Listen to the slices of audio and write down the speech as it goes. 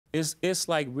It's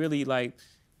like really like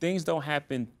things don't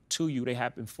happen to you, they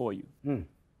happen for you.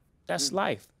 That's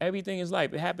life. Everything is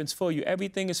life. It happens for you.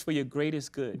 Everything is for your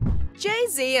greatest good. Jay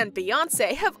Z and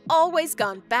Beyonce have always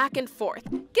gone back and forth,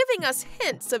 giving us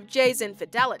hints of Jay's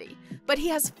infidelity, but he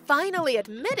has finally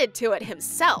admitted to it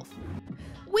himself.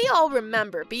 We all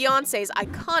remember Beyonce's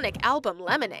iconic album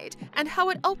Lemonade and how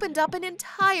it opened up an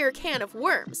entire can of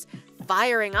worms,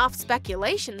 firing off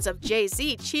speculations of Jay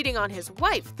Z cheating on his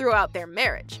wife throughout their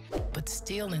marriage. But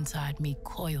still inside me,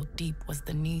 coiled deep, was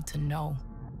the need to know.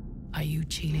 Are you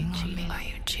cheating on me? Are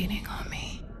you cheating on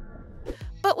me?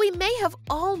 But we may have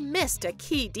all missed a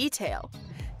key detail.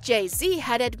 Jay Z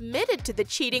had admitted to the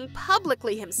cheating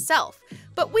publicly himself,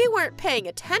 but we weren't paying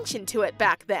attention to it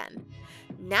back then.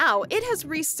 Now it has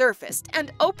resurfaced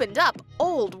and opened up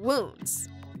old wounds.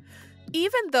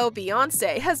 Even though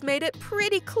Beyonce has made it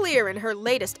pretty clear in her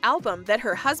latest album that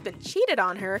her husband cheated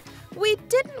on her, we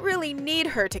didn't really need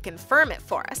her to confirm it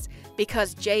for us,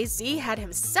 because Jay Z had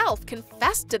himself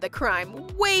confessed to the crime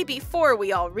way before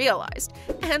we all realized,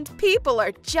 and people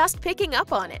are just picking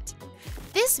up on it.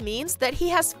 This means that he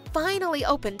has finally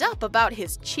opened up about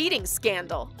his cheating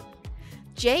scandal.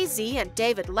 Jay Z and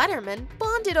David Letterman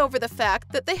bonded over the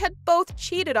fact that they had both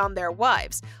cheated on their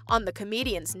wives on the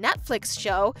comedian's Netflix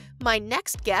show My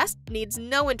Next Guest Needs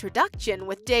No Introduction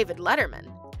with David Letterman.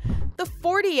 The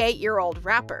 48-year-old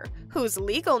rapper, whose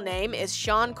legal name is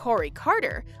Sean Corey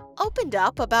Carter, opened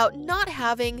up about not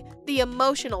having the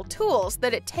emotional tools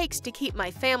that it takes to keep my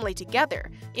family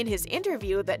together in his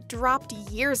interview that dropped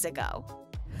years ago.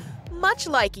 Much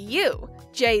like you,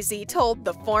 Jay Z told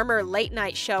the former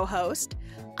late-night show host,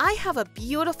 I have a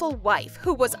beautiful wife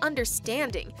who was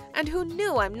understanding and who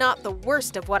knew I'm not the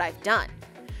worst of what I've done.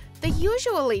 The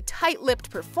usually tight-lipped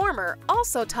performer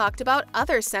also talked about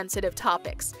other sensitive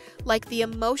topics, like the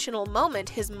emotional moment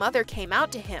his mother came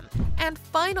out to him and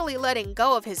finally letting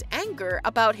go of his anger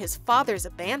about his father's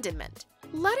abandonment.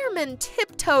 Letterman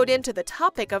tiptoed into the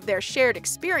topic of their shared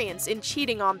experience in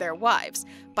cheating on their wives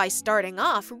by starting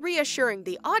off reassuring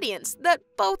the audience that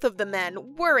both of the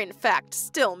men were in fact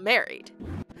still married.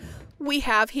 We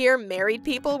have here married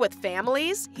people with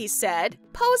families, he said,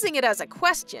 posing it as a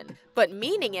question, but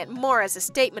meaning it more as a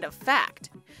statement of fact.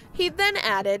 He then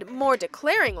added, more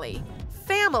declaringly,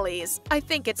 families, I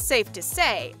think it's safe to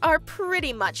say, are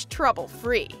pretty much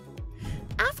trouble-free.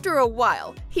 After a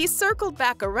while, he circled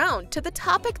back around to the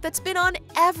topic that's been on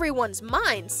everyone's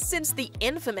minds since the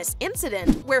infamous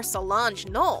incident where Solange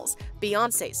Knowles,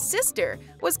 Beyonce's sister,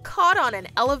 was caught on an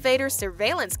elevator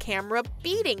surveillance camera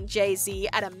beating Jay Z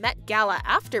at a Met Gala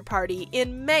after-party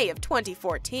in May of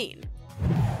 2014.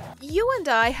 You and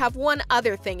I have one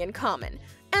other thing in common,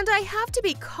 and I have to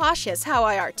be cautious how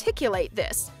I articulate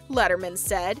this, Letterman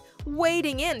said,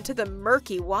 wading into the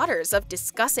murky waters of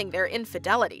discussing their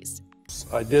infidelities.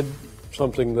 I did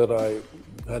something that I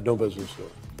had no business doing,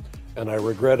 and I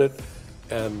regret it,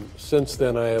 and since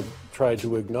then I have tried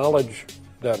to acknowledge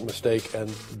that mistake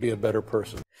and be a better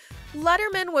person.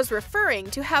 Letterman was referring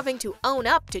to having to own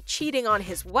up to cheating on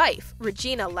his wife,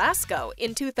 Regina Lasco,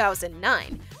 in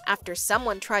 2009, after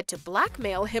someone tried to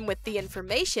blackmail him with the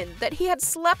information that he had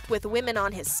slept with women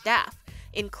on his staff,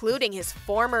 including his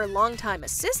former longtime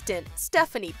assistant,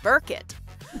 Stephanie Burkett.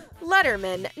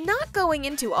 Letterman, not going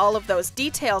into all of those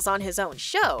details on his own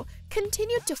show,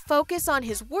 continued to focus on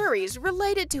his worries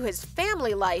related to his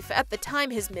family life at the time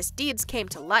his misdeeds came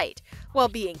to light, while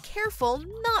being careful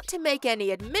not to make any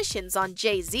admissions on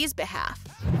Jay Z's behalf.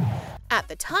 At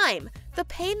the time, the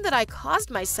pain that I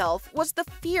caused myself was the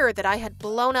fear that I had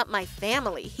blown up my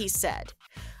family, he said.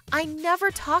 I never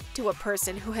talked to a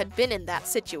person who had been in that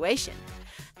situation,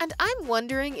 and I'm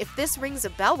wondering if this rings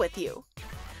a bell with you.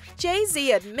 Jay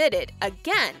Z admitted,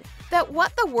 again, that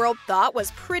what the world thought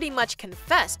was pretty much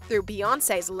confessed through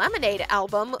Beyonce's Lemonade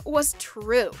album was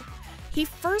true. He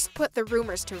first put the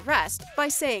rumors to rest by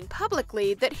saying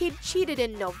publicly that he'd cheated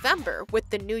in November with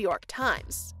the New York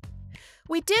Times.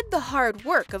 We did the hard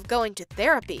work of going to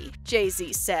therapy, Jay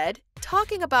Z said,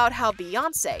 talking about how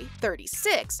Beyonce,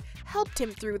 36, helped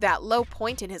him through that low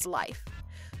point in his life.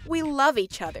 We love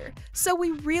each other, so we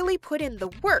really put in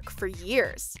the work for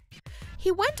years.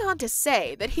 He went on to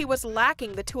say that he was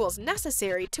lacking the tools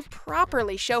necessary to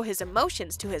properly show his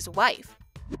emotions to his wife.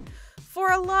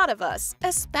 For a lot of us,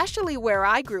 especially where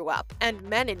I grew up, and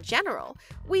men in general,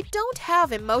 we don't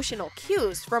have emotional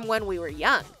cues from when we were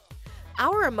young.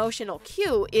 Our emotional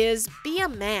cue is be a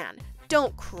man,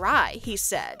 don't cry, he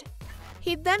said.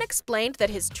 He then explained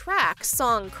that his track,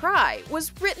 Song Cry,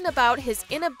 was written about his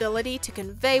inability to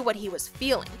convey what he was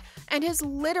feeling, and his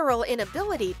literal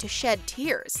inability to shed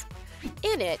tears.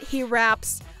 In it, he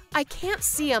raps, I can't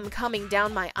see 'em coming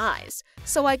down my eyes,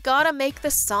 so I gotta make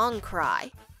the song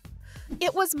cry.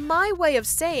 It was my way of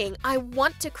saying I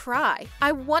want to cry,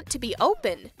 I want to be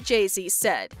open, Jay Z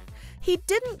said. He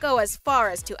didn't go as far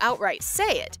as to outright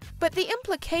say it, but the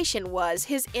implication was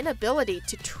his inability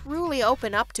to truly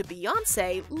open up to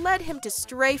Beyonce led him to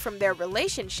stray from their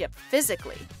relationship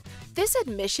physically. This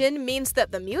admission means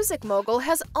that the music mogul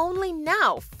has only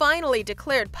now finally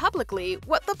declared publicly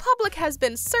what the public has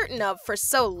been certain of for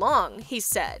so long, he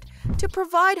said, to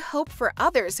provide hope for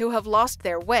others who have lost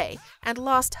their way and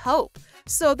lost hope,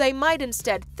 so they might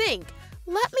instead think,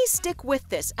 let me stick with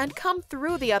this and come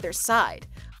through the other side.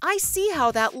 I see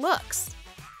how that looks.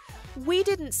 We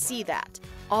didn't see that.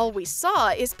 All we saw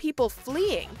is people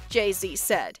fleeing, Jay Z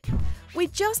said. We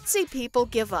just see people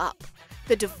give up.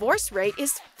 The divorce rate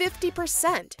is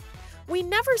 50%. We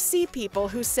never see people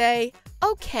who say,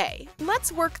 okay,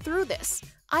 let's work through this.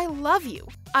 I love you.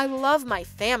 I love my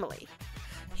family.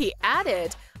 He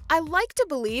added, I like to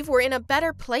believe we're in a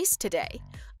better place today.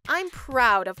 I'm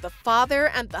proud of the father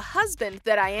and the husband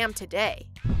that I am today.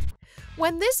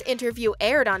 When this interview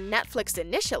aired on Netflix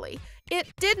initially,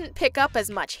 it didn't pick up as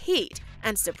much heat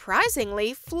and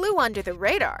surprisingly flew under the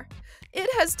radar. It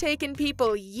has taken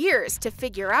people years to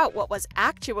figure out what was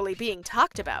actually being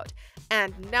talked about,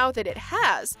 and now that it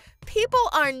has, people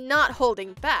are not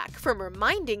holding back from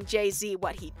reminding Jay Z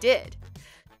what he did.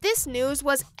 This news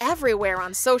was everywhere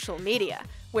on social media,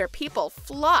 where people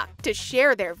flocked to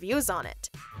share their views on it.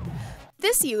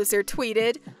 This user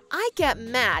tweeted, I get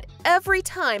mad every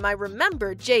time I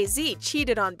remember Jay Z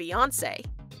cheated on Beyonce.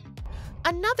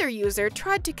 Another user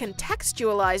tried to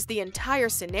contextualize the entire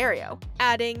scenario,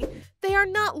 adding, they are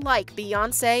not like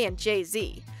Beyonce and Jay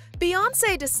Z.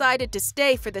 Beyonce decided to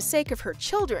stay for the sake of her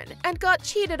children and got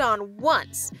cheated on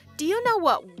once. Do you know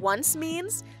what once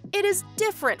means? It is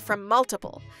different from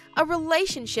multiple. A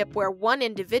relationship where one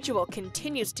individual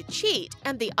continues to cheat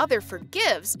and the other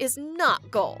forgives is not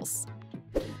goals.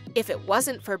 If it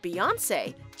wasn't for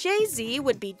Beyonce, Jay Z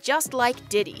would be just like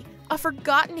Diddy, a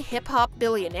forgotten hip-hop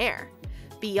billionaire.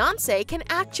 Beyonce can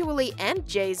actually end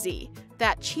Jay Z.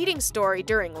 That cheating story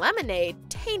during Lemonade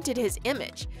tainted his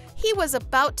image. He was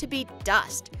about to be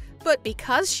dust. But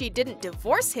because she didn't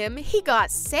divorce him, he got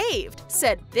saved,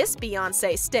 said this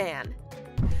Beyonce stan.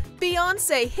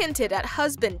 Beyonce hinted at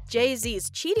husband Jay Z's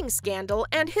cheating scandal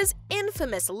and his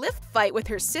infamous lift fight with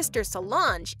her sister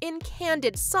Solange in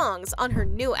candid songs on her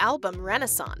new album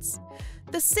Renaissance.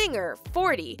 The singer,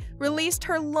 40, released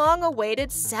her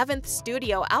long-awaited 7th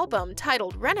studio album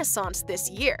titled Renaissance this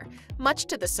year, much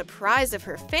to the surprise of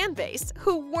her fanbase,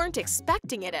 who weren't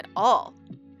expecting it at all.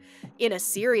 In a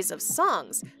series of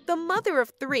songs, the mother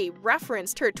of 3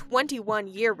 referenced her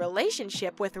 21-year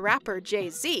relationship with rapper Jay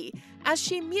Z as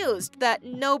she mused that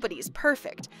nobody's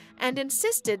perfect and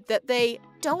insisted that they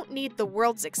don't need the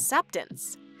world's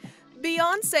acceptance.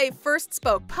 Beyoncé first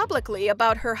spoke publicly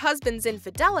about her husband's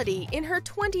infidelity in her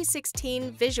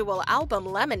 2016 visual album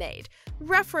Lemonade,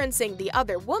 referencing the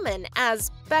other woman as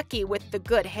Becky with the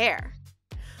good hair.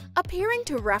 Appearing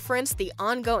to reference the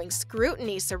ongoing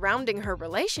scrutiny surrounding her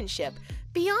relationship,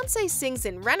 Beyoncé sings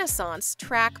in Renaissance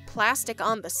track Plastic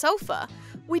on the Sofa,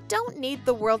 "We don't need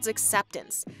the world's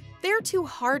acceptance. They're too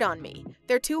hard on me.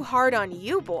 They're too hard on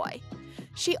you, boy."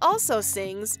 She also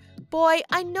sings, "Boy,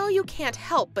 I know you can't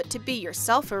help but to be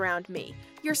yourself around me.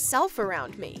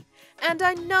 And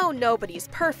I know nobody's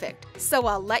perfect, so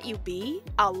I'll let you be,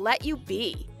 I'll let you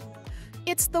be."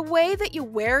 It's the way that you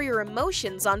wear your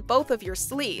emotions on both of your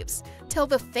sleeves, till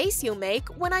the face you make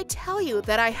when I tell you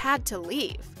that I had to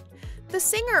leave. The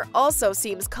singer also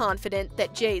seems confident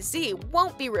that Jay Z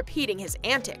won't be repeating his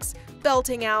antics,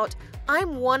 belting out,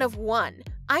 "I'm one of one,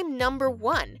 I'm number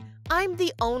one, I'm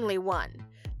the only one.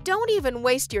 Don't even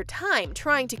waste your time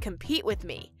trying to compete with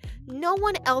me. No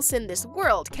one else in this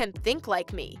world can think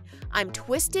like me. I'm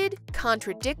twisted,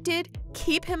 contradicted,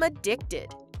 keep him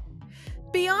addicted."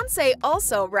 Beyoncé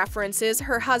also references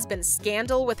her husband's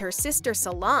scandal with her sister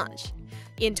Solange.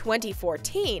 In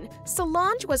 2014,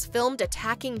 Solange was filmed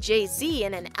attacking Jay Z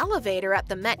in an elevator at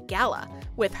the Met Gala,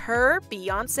 with her,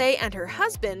 Beyoncé, and her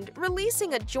husband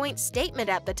releasing a joint statement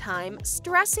at the time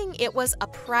stressing it was a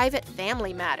private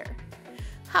family matter.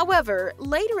 However,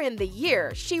 later in the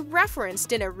year, she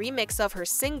referenced in a remix of her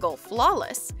single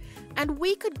Flawless, "And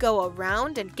we could go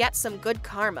around and get some good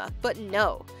karma, but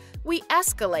no. We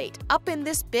escalate up in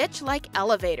this bitch like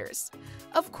elevators."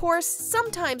 Of course,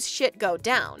 sometimes shit go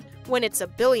down when it's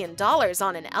 $1 billion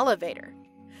on an elevator.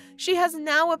 She has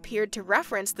now appeared to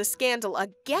reference the scandal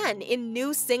again in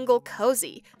new single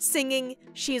Cozy, singing,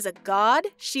 "She's a god,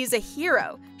 she's a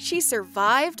hero, she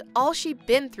survived all she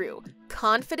been through,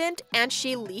 confident, and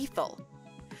she lethal.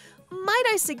 Might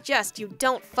I suggest you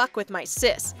don't fuck with my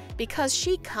sis, because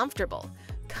she comfortable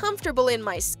in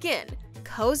my skin,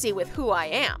 cozy with who I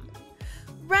am.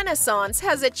 Renaissance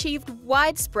has achieved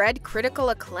widespread critical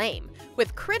acclaim,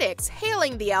 with critics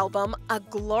hailing the album a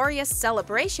glorious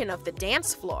celebration of the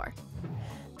dance floor.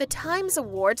 The Times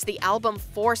awards the album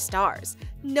 4 stars,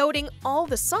 noting all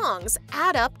the songs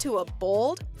add up to a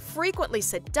bold, frequently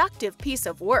seductive piece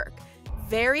of work,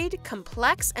 varied,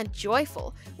 complex, and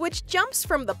joyful, which jumps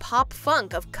from the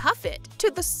pop-funk of Cuff It to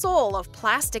the soul of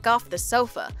Plastic Off the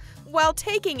Sofa, while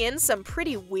taking in some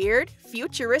pretty weird,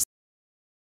 futuristic